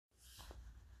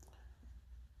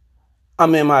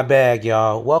I'm in my bag,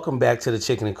 y'all. Welcome back to the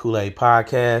Chicken and Kool-Aid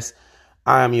podcast.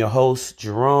 I am your host,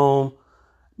 Jerome.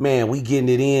 Man, we getting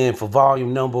it in for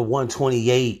volume number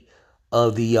 128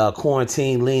 of the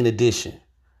Quarantine Lean Edition.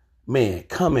 Man,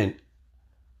 coming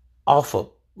off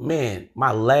of,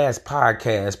 my last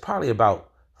podcast, probably about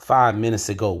 5 minutes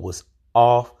ago, was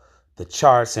off the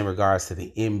charts in regards to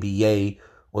the NBA,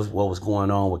 what was going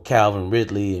on with Calvin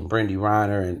Ridley and Brendy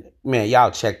Reiner. And man,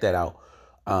 y'all check that out.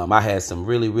 I had some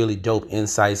really, really dope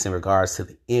insights in regards to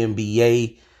the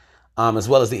NBA, as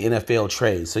well as the NFL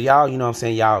trade. So y'all, you know what I'm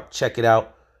saying? Y'all check it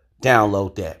out.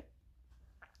 Download that.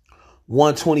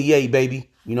 128, baby.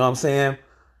 You know what I'm saying?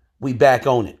 We back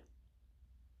on it.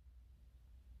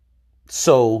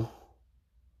 So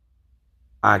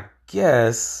I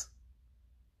guess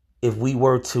if we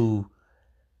were to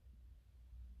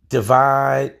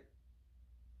divide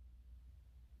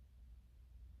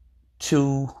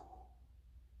 2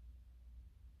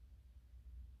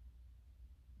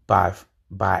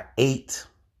 by 8,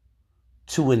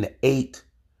 2 and 8,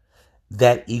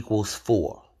 that equals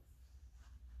 4,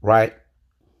 right?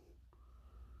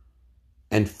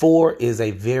 And 4 is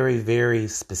a very, very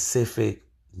specific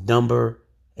number,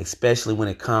 especially when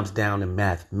it comes down to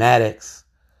mathematics.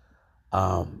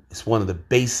 It's one of the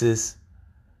bases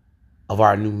of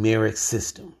our numeric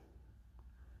system.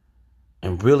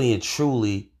 And really and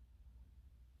truly,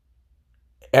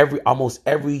 almost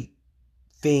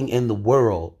everything in the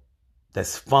world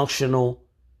that's functional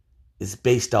is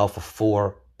based off of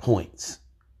 4 points.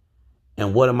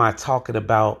 And what am I talking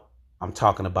about? I'm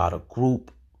talking about a group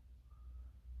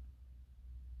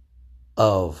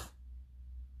of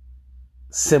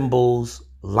symbols,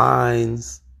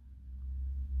 lines,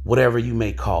 whatever you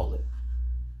may call it.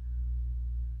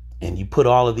 And you put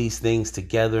all of these things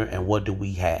together, and what do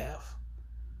we have?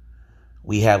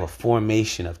 We have a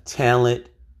formation of talent,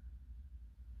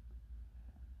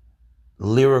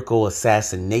 lyrical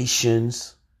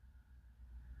assassinations,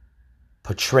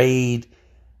 portrayed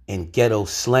in ghetto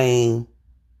slang,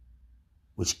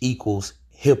 which equals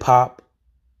hip hop,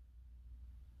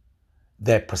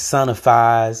 that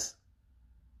personifies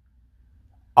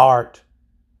art,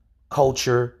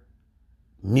 culture,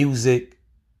 music,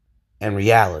 and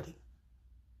reality.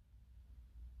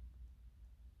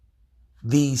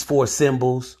 These 4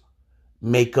 symbols are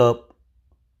made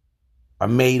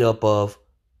up of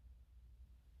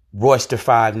Royster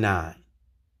 5'9",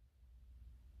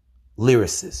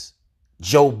 lyricist,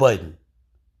 Joe Budden,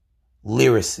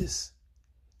 lyricist,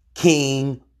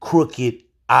 King Crooked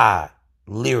I,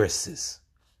 lyricist,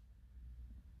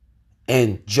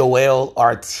 and Joel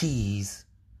Ortiz,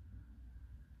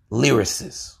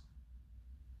 lyricist.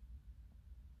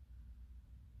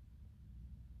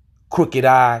 Crooked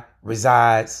I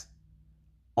resides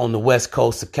on the west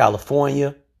coast of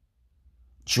California.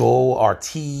 Joel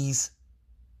Ortiz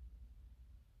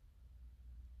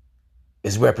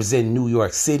is representing New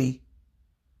York City.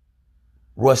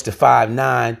 Royster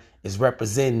 5'9" is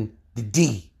representing the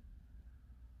D,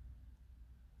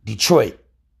 Detroit.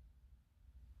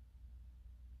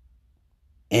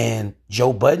 And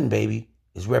Joe Budden, baby,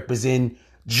 is representing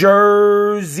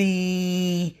Jersey,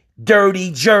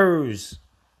 dirty Jersey,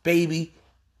 baby.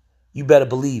 You better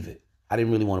believe it. I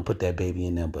didn't really want to put that baby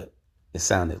in there, but it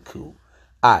sounded cool.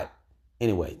 All right.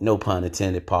 Anyway, no pun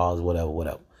intended, pause, whatever.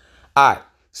 All right.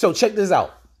 So check this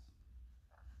out.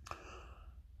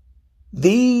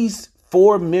 These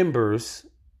 4 members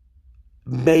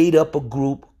made up a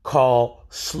group called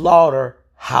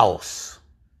Slaughterhouse.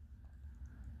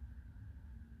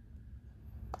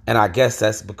 And I guess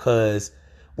that's because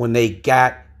when they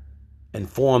got and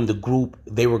formed the group,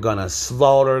 they were going to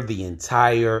slaughter the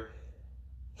entire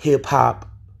hip hop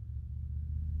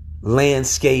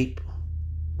landscape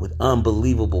with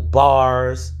unbelievable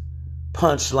bars,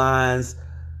 punchlines,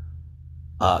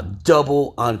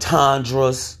 double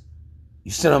entendres. You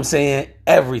see what I'm saying?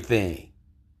 Everything.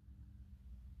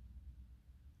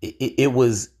 It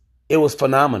was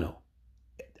phenomenal.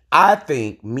 I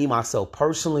think, me, myself,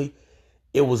 personally,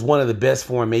 it was one of the best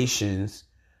formations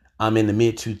in the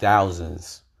mid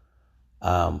 2000s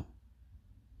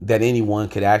that anyone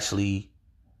could actually.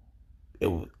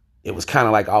 It was kind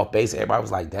of like off base. Everybody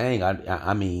was like, "Dang!"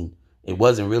 I mean, it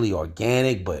wasn't really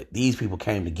organic, but these people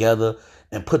came together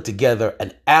and put together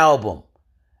an album,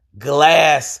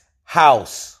 Glass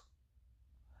House,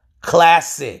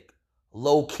 classic,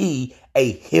 low key,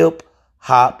 a hip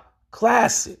hop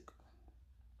classic.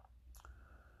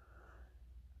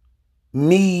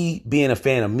 Me being a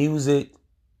fan of music,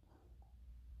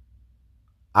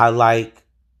 I like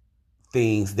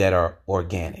things that are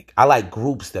organic. I like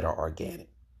groups that are organic.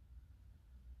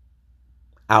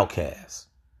 Outkast,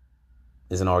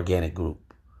 is an organic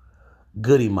group.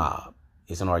 Goody Mob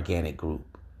is an organic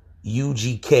group.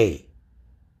 UGK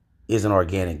is an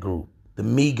organic group. The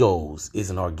Migos is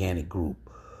an organic group.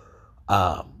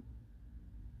 The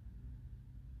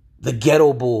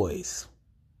Ghetto Boys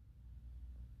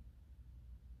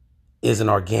is an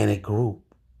organic group.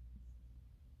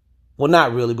 Well,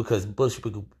 not really, because it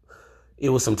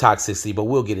was some toxicity, but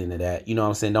we'll get into that. You know what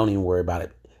I'm saying? Don't even worry about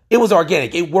it. It was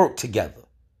organic. It worked together.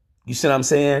 You see what I'm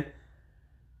saying?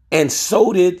 And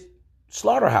so did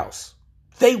Slaughterhouse.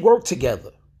 They worked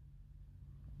together.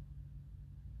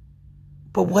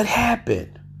 But what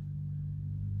happened?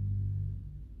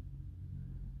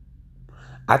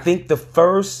 I think the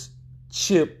first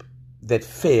chip that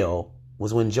fell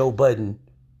was when Joe Budden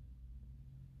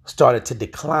started to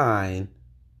decline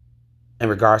in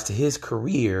regards to his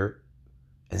career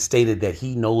and stated that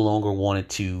he no longer wanted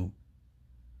to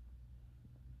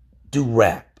do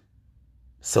rap,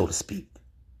 so to speak.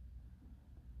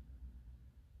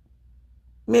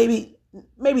 Maybe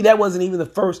that wasn't even the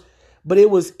first, but it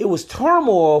was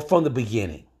turmoil from the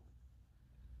beginning.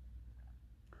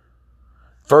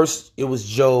 First, it was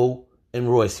Joe and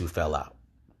Royce who fell out.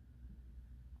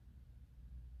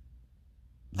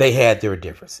 They had their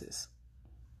differences.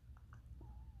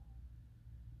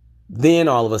 Then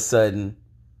all of a sudden,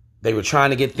 they were trying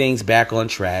to get things back on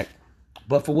track.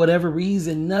 But for whatever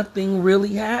reason, nothing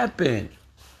really happened.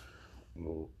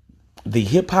 The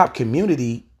hip hop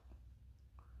community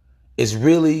was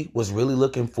really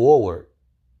looking forward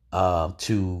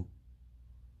to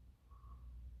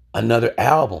another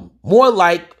album. More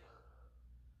like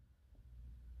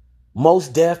Mos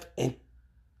Def and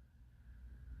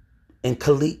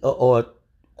Khalid or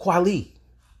Kweli.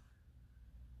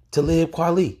 Talib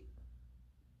Kweli.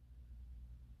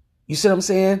 You see what I'm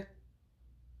saying?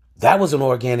 That was an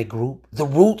organic group. The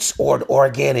Roots or an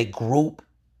organic group.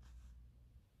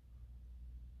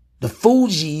 The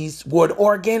Fugees were an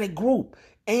organic group.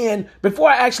 And before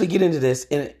I actually get into this,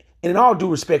 and in all due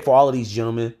respect for all of these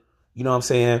gentlemen, you know what I'm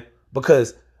saying?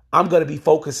 Because I'm going to be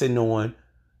focusing on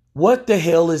what the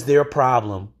hell is their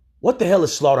problem? What the hell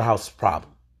is Slaughterhouse's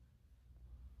problem?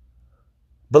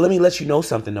 But let me let you know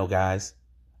something though, guys.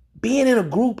 Being in a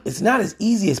group is not as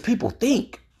easy as people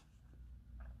think.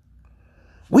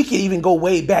 We can even go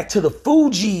way back to the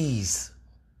Fugees.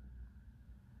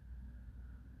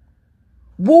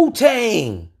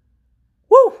 Wu-Tang.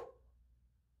 Woo.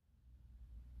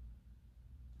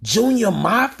 Junior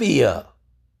Mafia.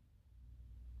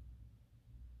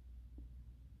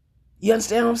 You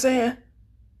understand what I'm saying?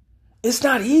 It's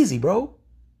not easy, bro.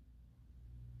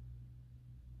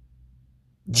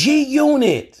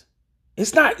 G-Unit.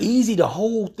 It's not easy to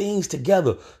hold things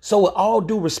together. So with all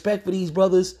due respect for these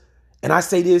brothers, and I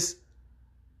say this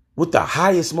with the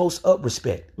highest, most up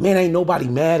respect, man, ain't nobody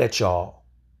mad at y'all.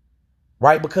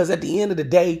 Right? Because at the end of the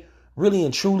day, really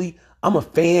and truly, I'm a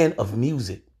fan of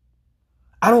music.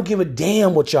 I don't give a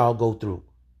damn what y'all go through.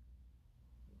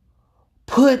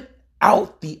 Put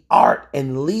out the art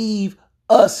and leave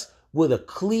us with a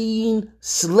clean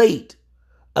slate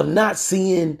of not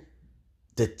seeing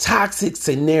the toxic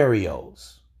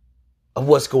scenarios of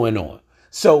what's going on.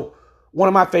 So one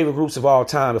of my favorite groups of all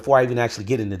time, before I even actually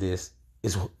get into this,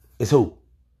 is who?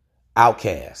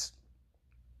 Outkast.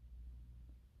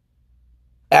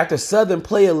 After Southern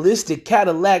playalistic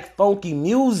Cadillac funky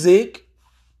music,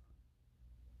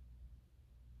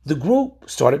 the group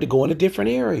started to go in a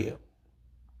different area.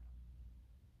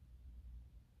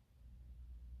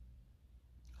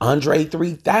 Andre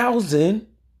 3000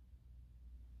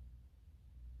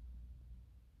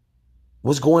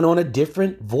 was going on a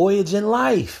different voyage in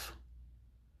life.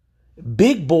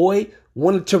 Big Boy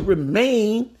wanted to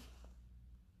remain,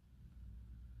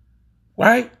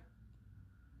 right?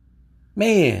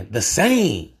 Man, the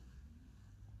same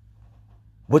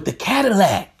with the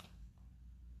Cadillac.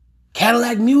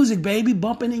 Cadillac music, baby,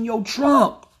 bumping in your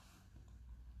trunk.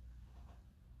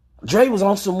 Dre was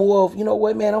on some more of, you know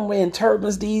what, man, I'm wearing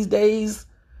turbans these days.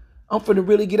 I'm finna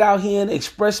really get out here and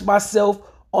express myself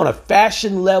on a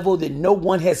fashion level that no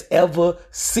one has ever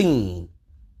seen.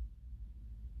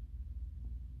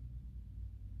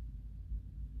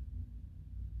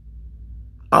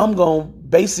 I'm going to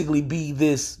basically be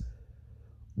this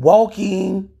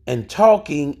walking and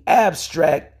talking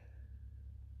abstract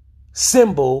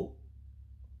symbol,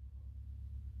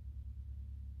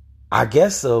 I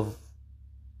guess, of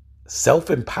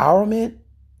self-empowerment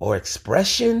or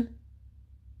expression.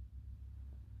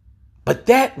 But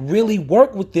that really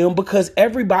worked with them because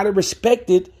everybody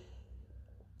respected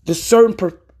the certain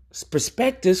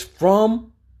perspectives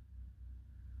from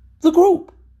the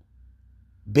group.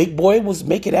 Big Boy was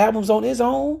making albums on his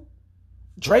own.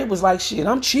 Dre was like, shit,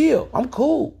 I'm chill. I'm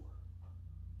cool.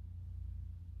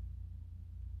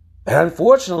 And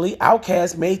unfortunately,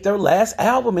 Outkast made their last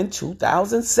album in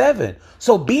 2007.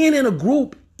 So being in a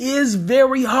group is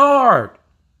very hard.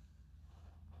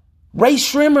 Ray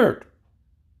Shrimmered.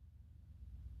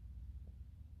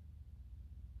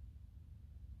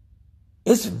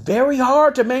 It's very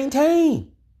hard to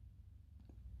maintain.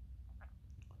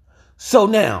 So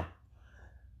now,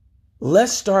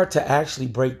 let's start to actually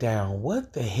break down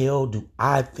what the hell do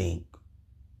I think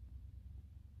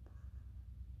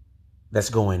that's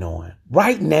going on.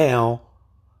 Right now,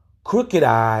 Crooked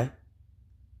I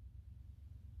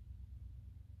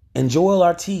and Joel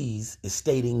Ortiz is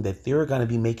stating that they're going to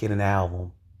be making an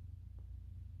album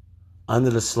under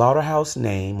the Slaughterhouse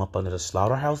name, up under the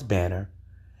Slaughterhouse banner,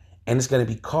 and it's going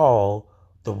to be called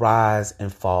The Rise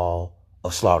and Fall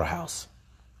of Slaughterhouse.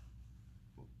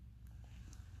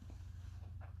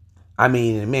 I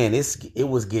mean, man, it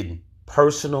was getting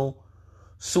personal,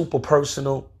 super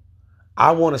personal.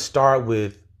 I want to start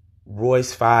with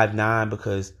Royce 5'9"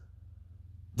 because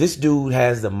this dude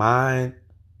has the mind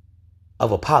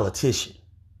of a politician,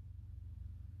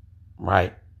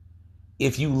 right?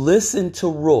 If you listen to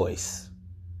Royce,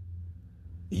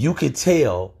 you could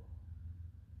tell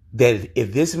that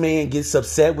if this man gets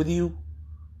upset with you,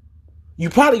 you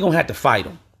probably gonna have to fight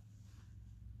him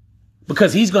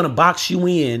because he's gonna box you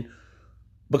in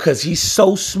because he's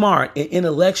so smart and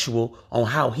intellectual on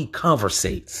how he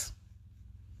conversates.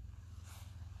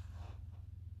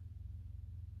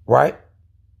 Right?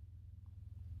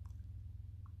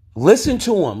 Listen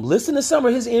to him. Listen to some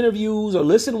of his interviews, or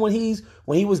listen when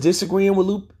he was disagreeing with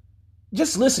Lupe.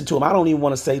 Just listen to him. I don't even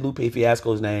want to say Lupe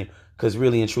Fiasco's name because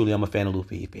really and truly I'm a fan of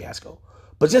Lupe Fiasco.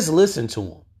 But just listen to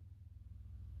him.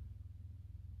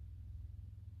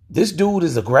 This dude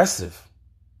is aggressive.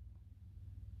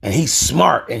 And he's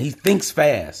smart and he thinks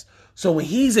fast. So when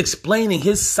he's explaining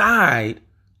his side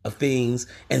of things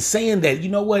and saying that, you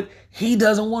know what, he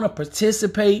doesn't want to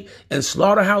participate in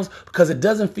Slaughterhouse because it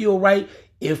doesn't feel right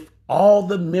if all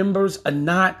the members are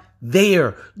not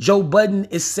there. Joe Budden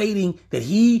is stating that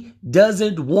he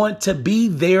doesn't want to be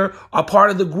there or part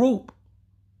of the group.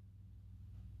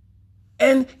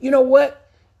 And you know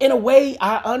what? In a way,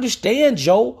 I understand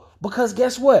Joe, because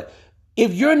guess what?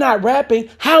 If you're not rapping,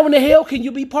 how in the hell can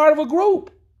you be part of a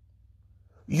group?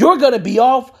 You're going to be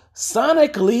off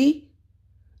sonically.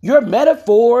 Your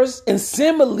metaphors and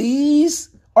similes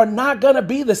are not going to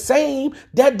be the same.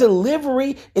 That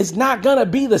delivery is not going to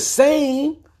be the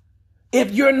same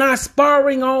if you're not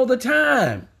sparring all the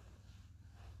time.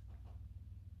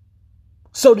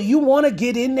 So do you want to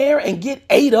get in there and get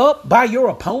ate up by your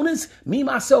opponents? Me,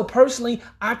 myself, personally,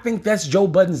 I think that's Joe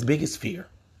Budden's biggest fear.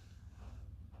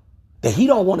 That he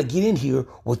don't want to get in here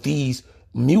with these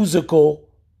musical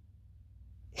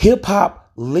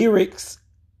hip-hop lyricist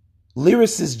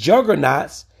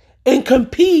juggernauts and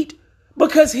compete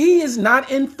because he is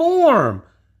not informed.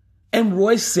 And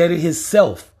Royce said it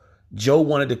himself. Joe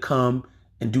wanted to come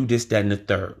and do this, that, and the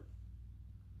third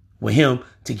with him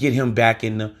to get him back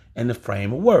in the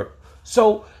frame of work.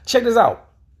 So check this out.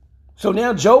 So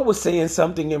now Joe was saying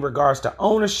something in regards to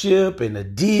ownership and the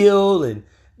deal and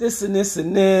this and this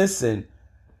and this. And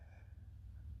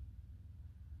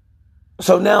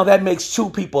so now that makes two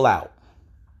people out.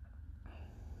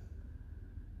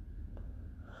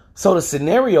 So the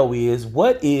scenario is,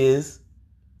 what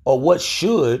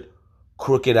should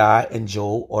Crooked I and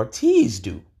Joe Ortiz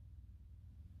do?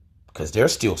 Because they're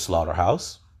still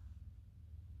Slaughterhouse.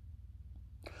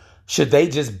 Should they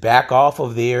just back off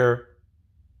of their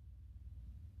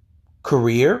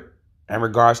career in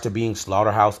regards to being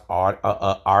Slaughterhouse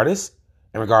artists,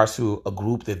 in regards to a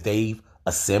group that they've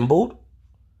assembled?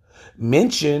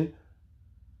 Now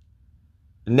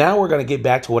we're going to get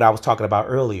back to what I was talking about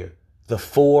earlier. The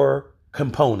four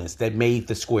components that made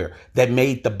the square, that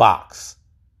made the box,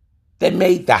 that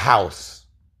made the house.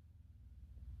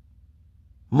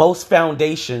 Most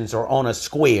foundations are on a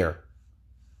square.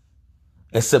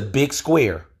 It's a big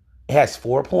square. It has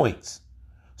 4 points.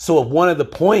 So if one of the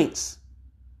points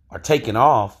are taken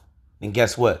off, then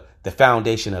guess what? The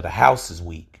foundation of the house is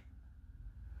weak.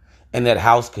 And that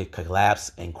house could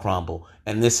collapse and crumble.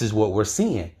 And this is what we're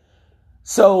seeing.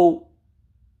 So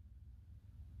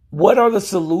what are the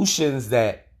solutions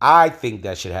that I think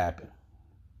that should happen?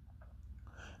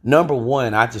 Number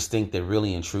one, I just think that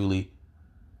really and truly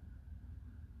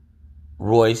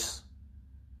Royce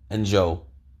and Joe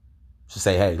should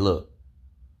say, hey, look,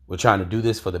 we're trying to do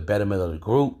this for the betterment of the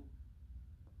group.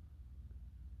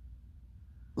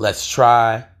 Let's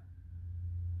try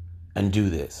and do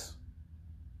this.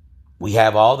 We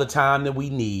have all the time that we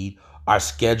need. Our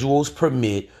schedules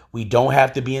permit. We don't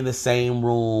have to be in the same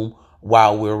room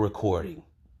while we're recording.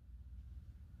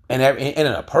 And in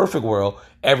a perfect world,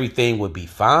 everything would be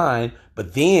fine.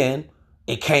 But then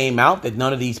it came out that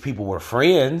none of these people were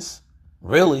friends,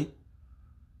 really.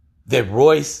 That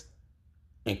Royce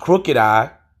and Crooked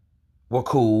Eye were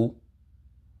cool.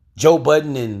 Joe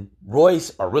Budden and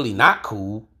Royce are really not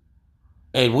cool.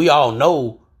 And we all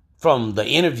know from the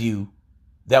interview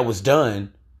that was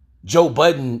done, Joe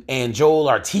Budden and Joel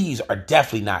Ortiz are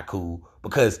definitely not cool,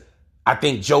 because I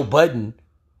think Joe Budden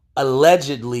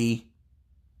allegedly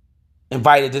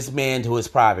invited this man to his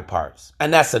private parts.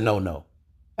 And that's a no-no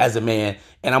as a man.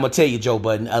 And I'm going to tell you, Joe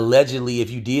Budden, allegedly, if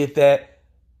you did that,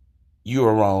 you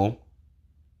were wrong.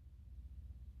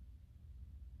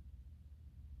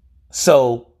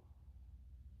 So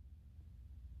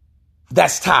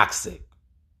that's toxic.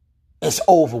 It's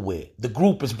over with. The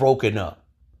group is broken up.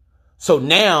 So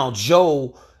now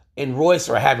Joe and Royce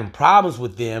are having problems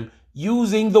with them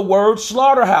using the word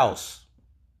slaughterhouse.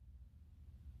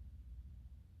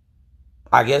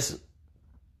 I guess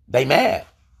they mad.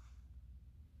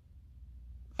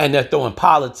 And they're throwing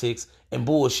politics and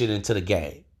bullshit into the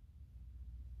game.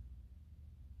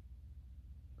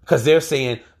 Because they're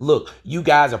saying, look, you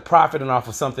guys are profiting off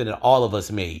of something that all of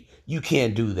us made. You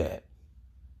can't do that.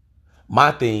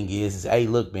 My thing is, hey,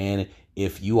 look, man,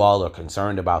 if you all are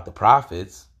concerned about the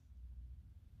profits,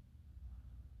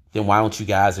 then why don't you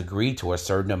guys agree to a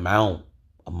certain amount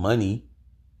of money?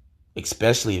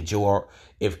 Especially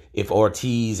if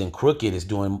Ortiz and Crooked is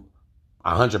doing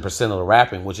 100% of the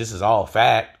rapping, which this is all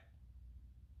fact.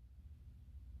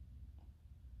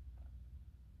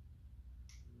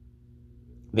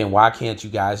 Then why can't you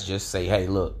guys just say, hey,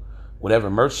 look, whatever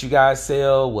merch you guys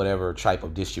sell, whatever type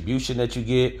of distribution that you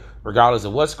get, regardless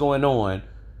of what's going on,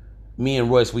 me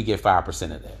and Royce, we get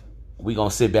 5% of that. We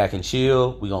gonna sit back and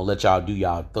chill. We gonna let y'all do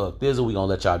y'all thug thizzle. We gonna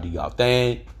let y'all do y'all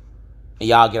thing. And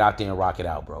y'all get out there and rock it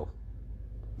out, bro.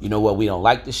 You know what? We don't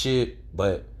like the shit,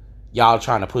 but y'all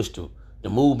trying to push the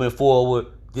movement forward.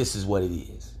 This is what it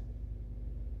is.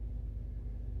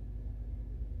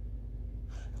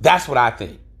 That's what I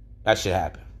think that should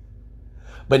happen.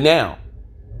 But now,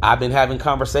 I've been having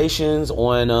conversations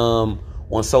on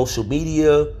social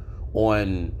media,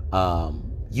 on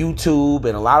YouTube,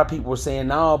 and a lot of people were saying,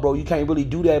 no, bro, you can't really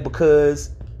do that because,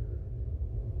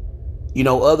 you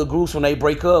know, other groups, when they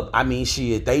break up, I mean,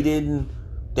 shit, they didn't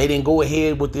go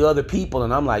ahead with the other people.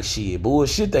 And I'm like, shit,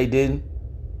 bullshit, they didn't.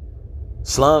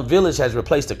 Slum Village has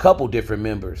replaced a couple different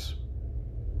members.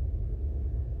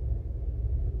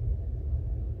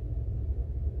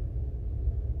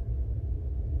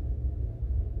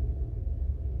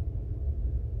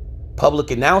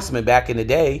 Public Announcement back in the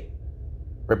day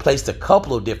replaced a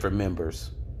couple of different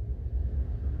members.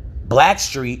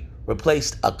 Blackstreet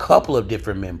replaced a couple of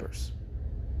different members.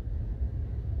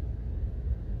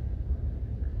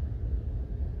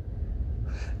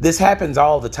 This happens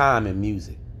all the time in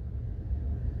music.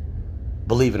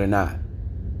 Believe it or not.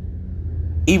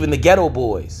 Even the Ghetto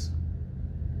Boys.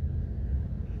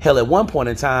 Hell, at one point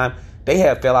in time, they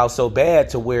had fell out so bad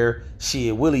to where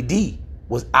Willie D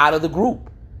was out of the group.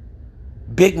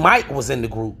 Big Mike was in the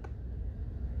group.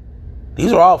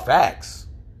 These are all facts.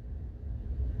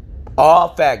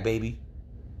 All fact, baby.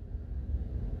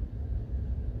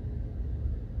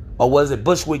 Or was it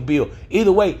Bushwick Bill?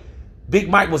 Either way, Big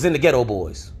Mike was in the Ghetto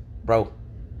Boys, bro.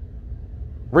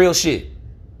 Real shit.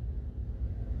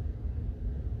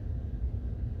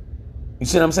 You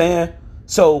see what I'm saying?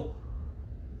 So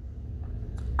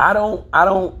I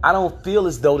don't feel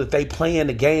as though that they playing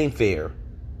the game fair.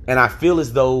 And I feel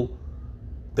as though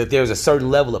that there's a certain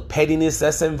level of pettiness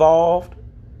that's involved.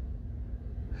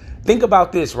 Think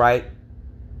about this, right?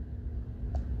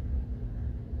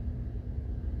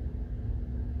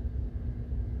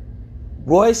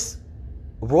 Royce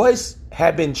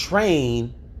had been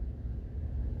trained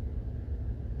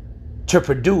to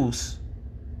produce,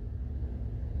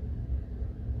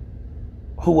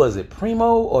 who was it,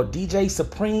 Primo or DJ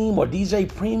Supreme or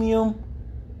DJ Premium?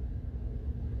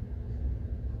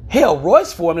 Hell,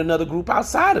 Royce formed another group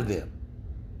outside of them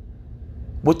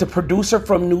with the producer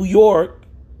from New York.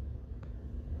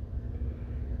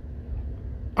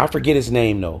 I forget his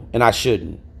name though, and I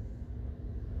shouldn't.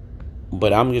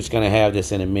 But I'm just going to have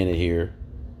this in a minute here.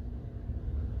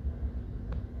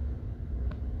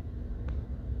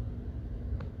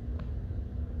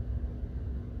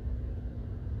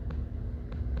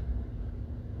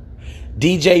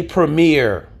 DJ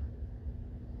Premier.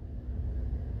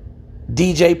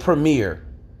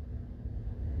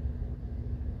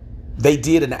 They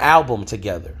did an album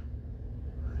together.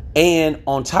 And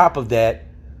on top of that,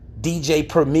 DJ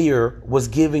Premier was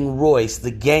giving Royce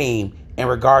the game in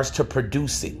regards to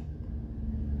producing.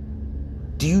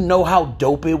 Do you know how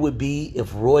dope it would be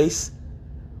if Royce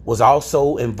was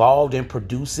also involved in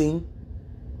producing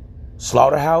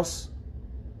Slaughterhouse?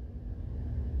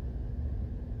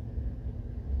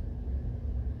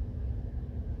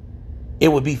 It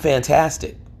would be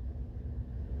fantastic.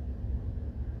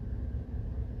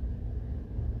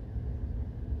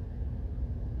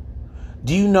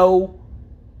 Do you know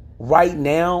right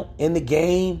now in the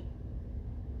game,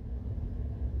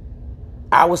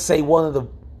 I would say one of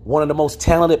the most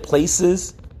talented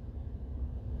places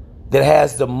that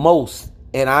has the most,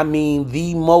 and I mean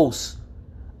the most,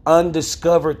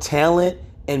 undiscovered talent,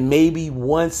 and maybe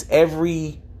once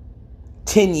every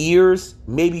 10 years,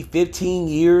 maybe 15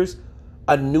 years,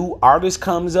 a new artist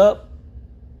comes up?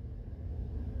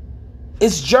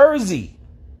 It's Jersey.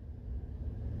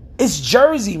 It's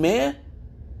Jersey, man.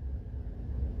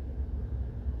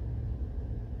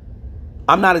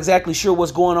 I'm not exactly sure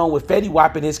what's going on with Fetty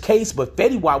Wap in his case, but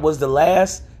Fetty Wap was the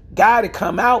last guy to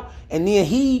come out, and then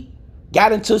he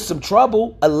got into some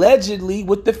trouble, allegedly,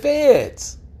 with the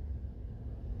feds.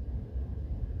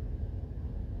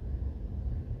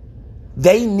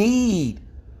 They need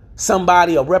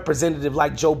somebody, a representative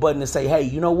like Joe Budden, to say, hey,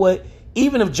 you know what?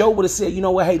 Even if Joe would have said, you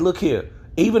know what, hey, look here.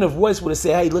 Even if Royce would have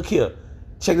said, hey, look here.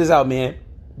 Check this out, man.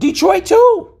 Detroit,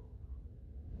 too.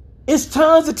 It's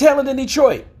tons of talent in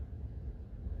Detroit.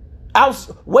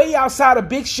 Way outside of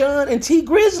Big Sean and T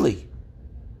Grizzly.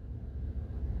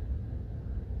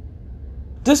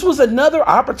 This was another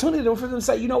opportunity for them to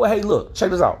say, you know what, hey, look,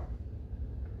 check this out.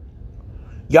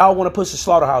 Y'all want to push the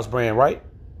Slaughterhouse brand, right?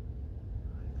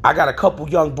 I got a couple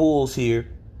young bulls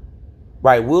here,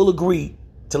 right? We'll agree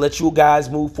to let you guys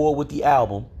move forward with the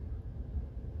album.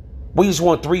 We just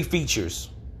want 3 features,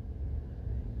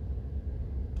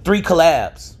 3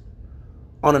 collabs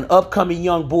on an upcoming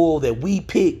young bull that we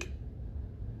pick.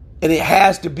 And it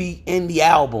has to be in the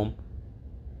album,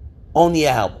 on the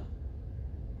album.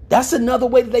 That's another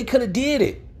way that they could have did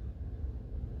it.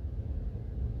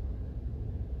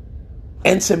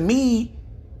 And to me,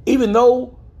 even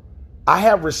though I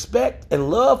have respect and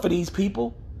love for these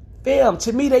people, fam,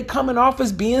 to me, they coming off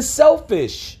as being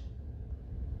selfish.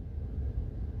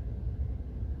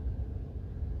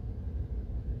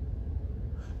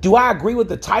 Do I agree with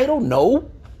the title? No.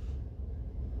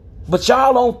 But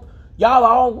y'all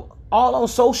all on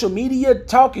social media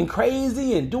talking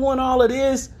crazy and doing all of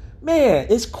this. Man,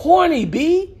 it's corny,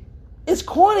 B. It's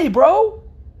corny, bro.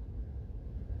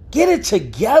 Get it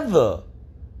together.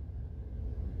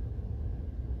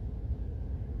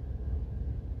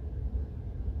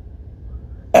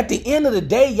 At the end of the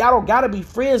day, y'all don't gotta be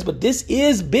friends, but this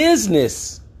is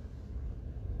business.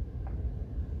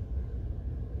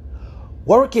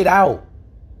 Work it out.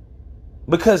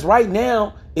 Because right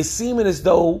now, it's seeming as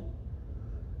though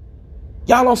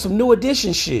y'all on some New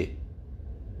Edition shit.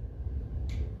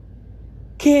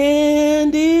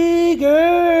 Candy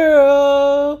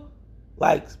girl.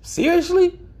 Like,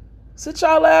 seriously? Sit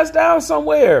y'all ass down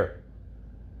somewhere.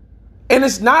 And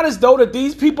it's not as though that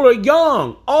these people are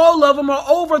young. All of them are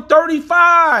over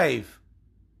 35.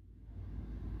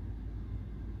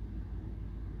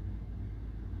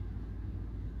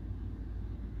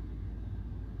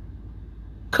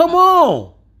 Come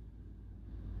on.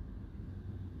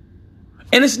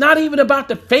 And it's not even about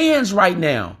the fans right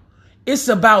now. It's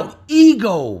about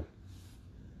ego.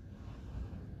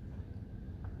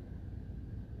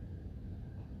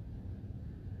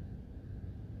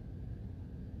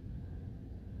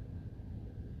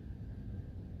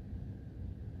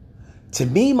 To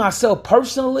me, myself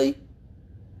personally,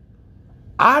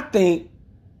 I think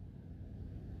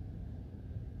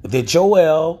that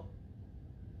Joel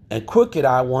and Crooked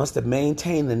Eye wants to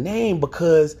maintain the name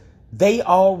because they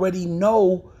already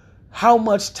know how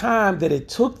much time that it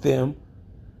took them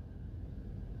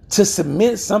to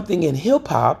cement something in hip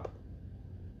hop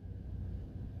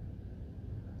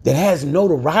that has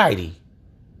notoriety.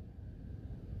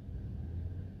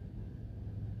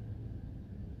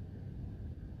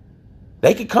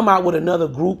 They could come out with another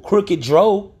group, Crooked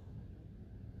Dro,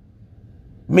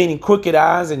 meaning Crooked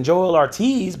Eyes and Joel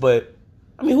Ortiz, but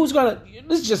I mean,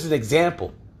 this is just an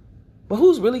example, but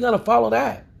who's really gonna follow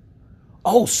that?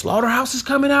 Oh, Slaughterhouse is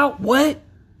coming out? What?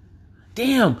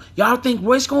 Damn, y'all think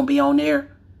Royce gonna be on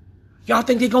there? Y'all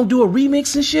think they're gonna do a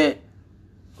remix and shit?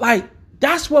 Like,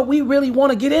 that's what we really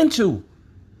want to get into.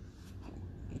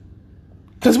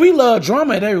 Because we love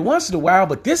drama every once in a while,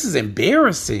 but this is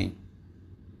embarrassing.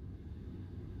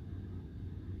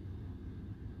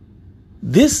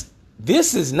 This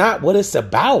is not what it's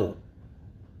about.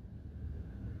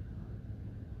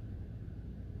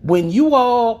 When you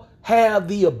all have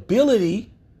the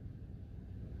ability,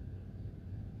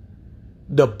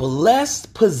 the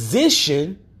blessed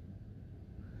position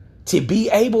to be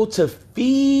able to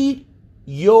feed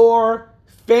your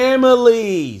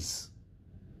families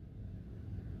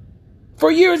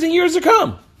for years and years to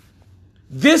come.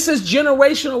 This is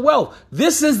generational wealth.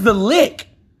 This is the lick.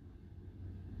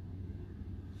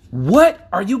 What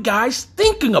are you guys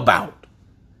thinking about?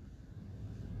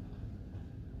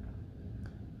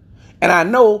 And I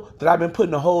know that I've been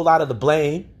putting a whole lot of the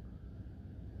blame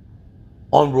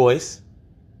on Royce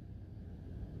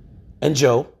and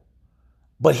Joe.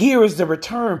 But here is the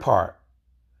return part.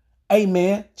 Hey,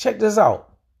 man, check this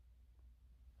out.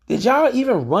 Did y'all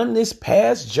even run this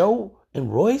past Joe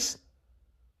and Royce?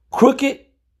 Crooked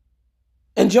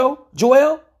and Joel?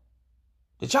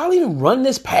 Did y'all even run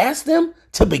this past them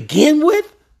to begin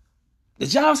with?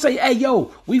 Did y'all say, hey,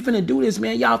 yo, we finna do this,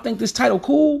 man. Y'all think this title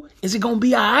cool? Is it gonna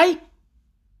be all right?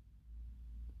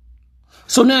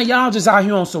 So now y'all just out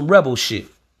here on some rebel shit.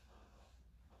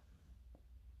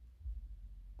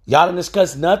 Y'all didn't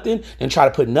discuss nothing and try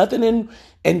to put nothing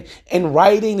in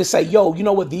writing to say, yo, you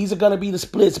know what? These are going to be the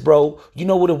splits, bro. You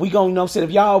know what? If we going, you know what I'm saying?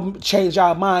 If y'all change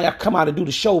our mind, y'all come out and do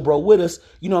the show, bro, with us.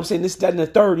 You know what I'm saying? This, that, and the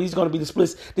third. These are going to be the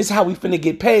splits. This is how we finna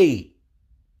get paid.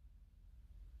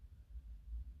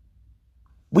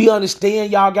 We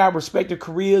understand y'all got respective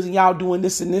careers and y'all doing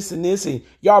this and this and this. And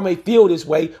y'all may feel this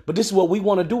way, but this is what we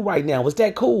want to do right now. Is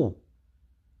that cool?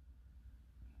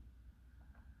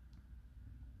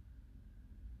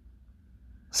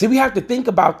 See, we have to think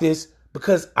about this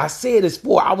because I said this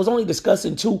before. I was only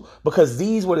discussing two because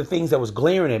these were the things that was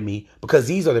glaring at me because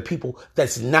these are the people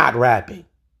that's not rapping.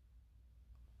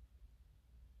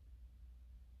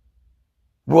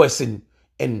 Royce and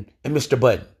Mr.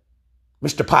 Button,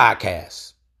 Mr.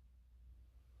 Podcast,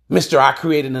 Mr. I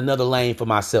created another lane for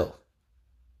myself.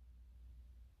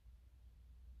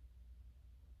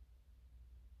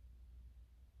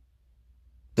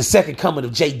 The second coming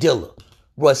of Jay Dilla.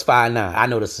 Russ 5'9". I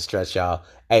know this is a stretch, y'all.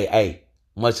 Hey,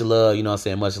 much love, you know what I'm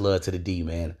saying? Much love to the D,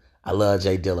 man. I love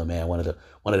Jay Dilla, man. One of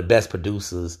the best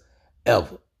producers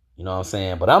ever. You know what I'm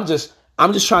saying? But I'm just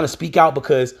trying to speak out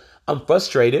because I'm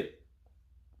frustrated.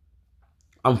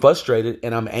 I'm frustrated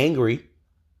and I'm angry.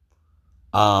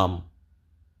 Because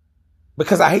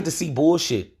I hate to see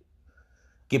bullshit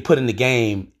get put in the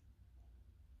game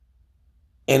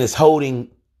and it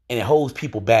holds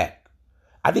people back.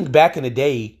 I think back in the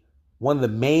day, one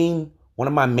of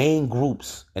my main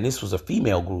groups, and this was a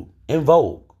female group, En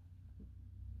Vogue.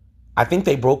 I think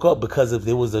they broke up because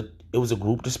it was a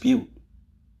group dispute.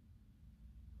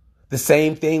 The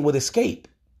same thing with Escape.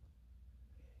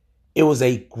 It was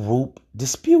a group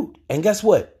dispute. And guess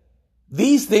what?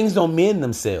 These things don't mend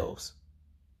themselves.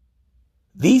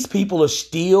 These people are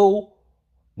still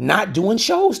not doing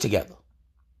shows together.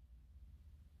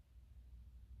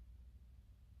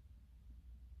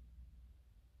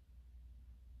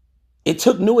 It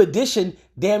took New Edition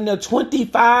damn near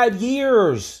 25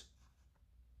 years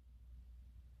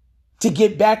to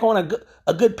get back on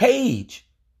a good page.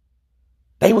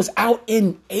 They was out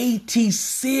in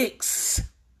 86.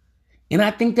 And I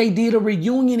think they did a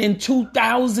reunion in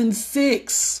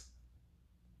 2006.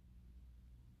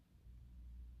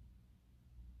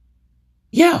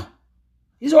 Yeah,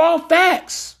 these are all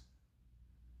facts.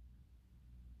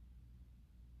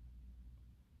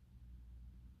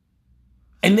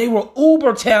 And they were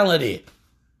uber talented.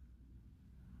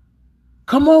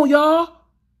 Come on, y'all.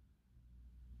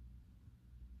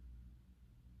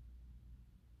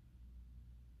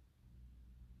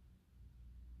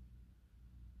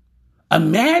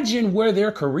 Imagine where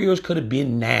their careers could have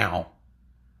been now.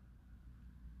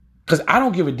 Because I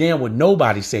don't give a damn what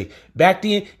nobody say. Back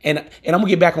then, and I'm going to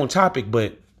get back on topic,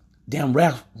 but damn,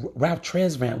 Ralph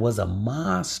Tresvant was a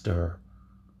monster.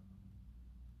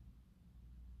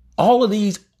 All of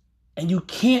these, and you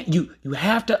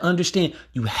have to understand,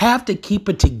 you have to keep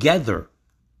it together.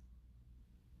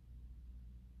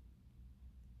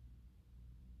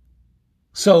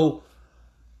 So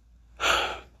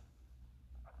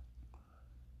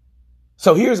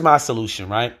here's my solution,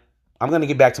 right? I'm going to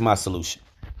get back to my solution.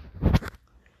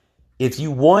 If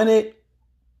you want it,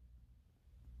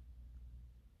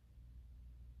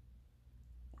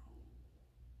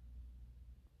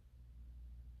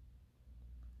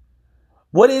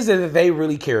 what is it that they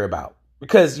really care about?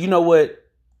 Because you know what?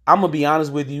 I'm going to be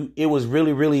honest with you. It was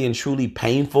really, really and truly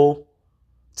painful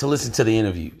to listen to the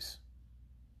interviews.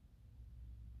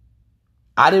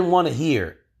 I didn't want to hear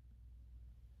it.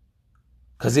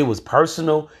 Because it was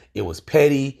personal. It was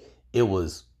petty. It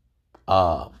was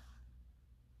low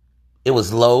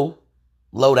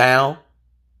down.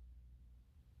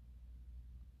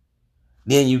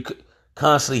 Then you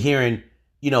constantly hearing,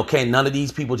 can none of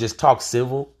these people just talk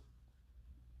civil?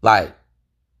 Like,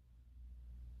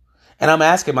 and I'm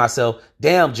asking myself,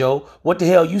 damn, Joe, what the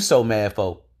hell you so mad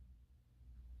for?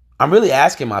 I'm really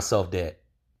asking myself that.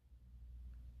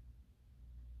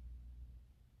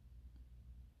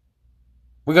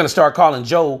 We're going to start calling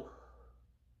Joe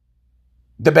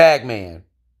the bag man.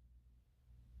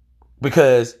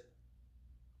 Because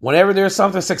whenever there's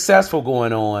something successful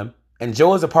going on and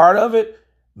Joe is a part of it,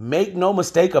 make no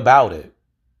mistake about it.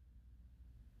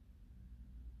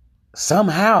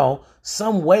 Somehow,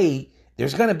 some way,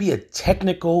 there's going to be a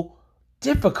technical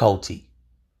difficulty.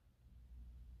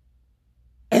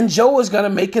 And Joe is going to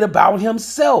make it about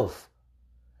himself.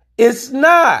 It's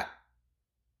not.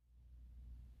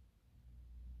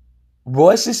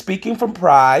 Royce is speaking from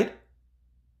pride.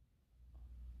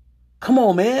 Come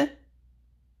on, man.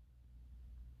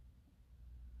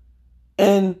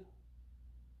 And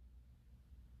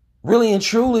really and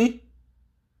truly,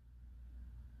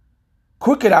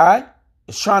 Crooked Eye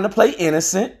is trying to play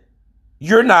innocent.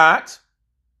 You're not.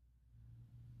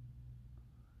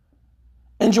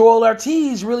 And Joel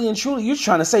Ortiz, really and truly, you're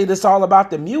trying to say this all about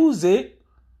the music.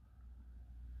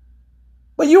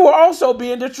 But you were also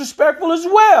being disrespectful as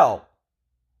well.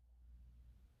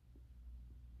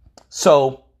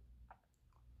 So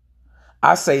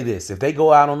I say this, if they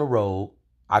go out on the road,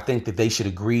 I think that they should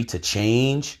agree to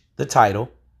change the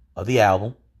title of the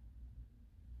album.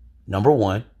 Number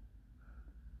one.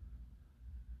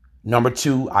 Number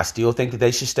two, I still think that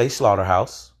they should stay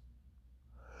Slaughterhouse.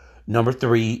 Number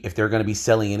three, if they're going to be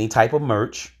selling any type of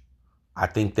merch, I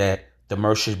think that the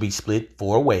merch should be split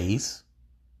 4 ways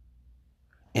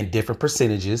in different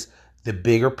percentages. The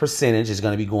bigger percentage is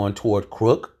going to be going toward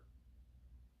Crook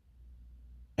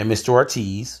and Mr.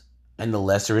 Ortiz, and the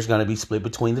lesser is going to be split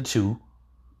between the two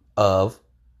of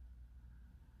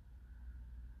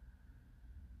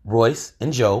Royce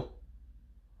and Joe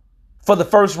for the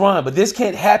first run. But this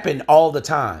can't happen all the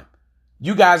time.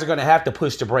 You guys are going to have to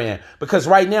push the brand, because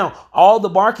right now, all the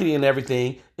marketing and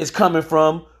everything is coming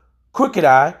from Crooked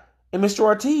Eye and Mr.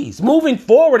 Ortiz. Moving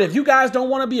forward, if you guys don't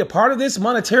want to be a part of this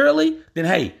monetarily, then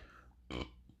hey,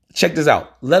 check this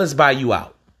out. Let us buy you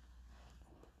out.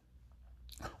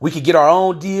 We could get our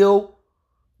own deal.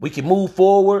 We can move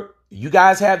forward. You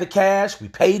guys have the cash. We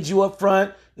paid you up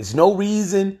front. There's no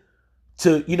reason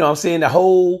to, the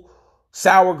whole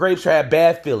sour grapes have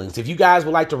bad feelings. If you guys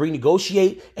would like to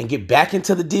renegotiate and get back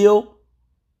into the deal,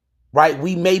 right,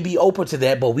 we may be open to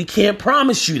that, but we can't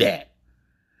promise you that.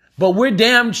 But we're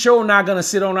damn sure not going to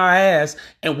sit on our ass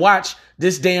and watch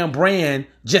this damn brand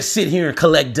just sit here and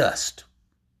collect dust.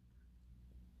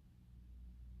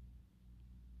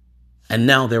 And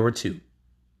now there were 2.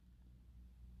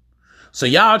 So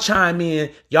y'all chime in.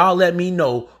 Y'all let me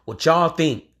know what y'all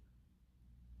think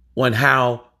on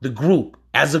how the group,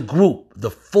 as a group, the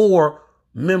 4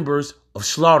 members of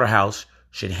Slaughterhouse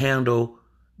should handle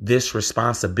this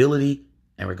responsibility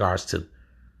in regards to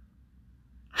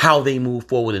how they move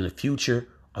forward in the future.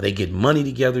 Are they getting money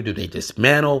together? Do they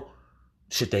dismantle?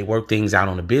 Should they work things out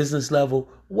on a business level?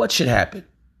 What should happen?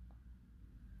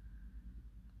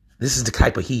 This is the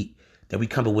type of heat that we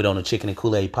coming with on the Chicken and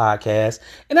Kool-Aid podcast.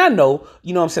 And I know,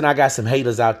 I got some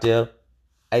haters out there.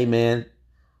 Hey, man,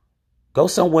 go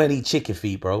somewhere and eat chicken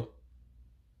feet, bro.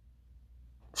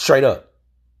 Straight up.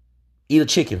 Eat a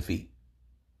chicken feet.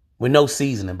 With no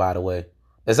seasoning, by the way.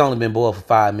 That's only been boiled for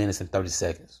 5 minutes and 30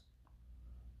 seconds.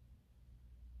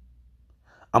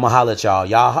 I'm going to holler at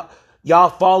y'all. Y'all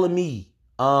follow me,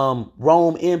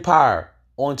 Rome Empire,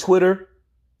 on Twitter.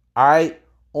 All right.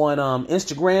 On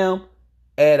Instagram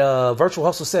at Virtual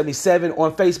Hustle 77.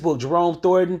 On Facebook, Jerome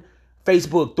Thornton.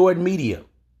 Facebook, Thornton Media.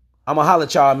 I'm going to holler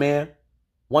at y'all, man.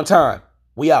 One time.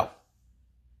 We out.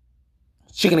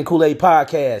 Chicken and Kool-Aid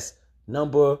podcast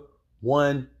number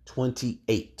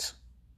 128.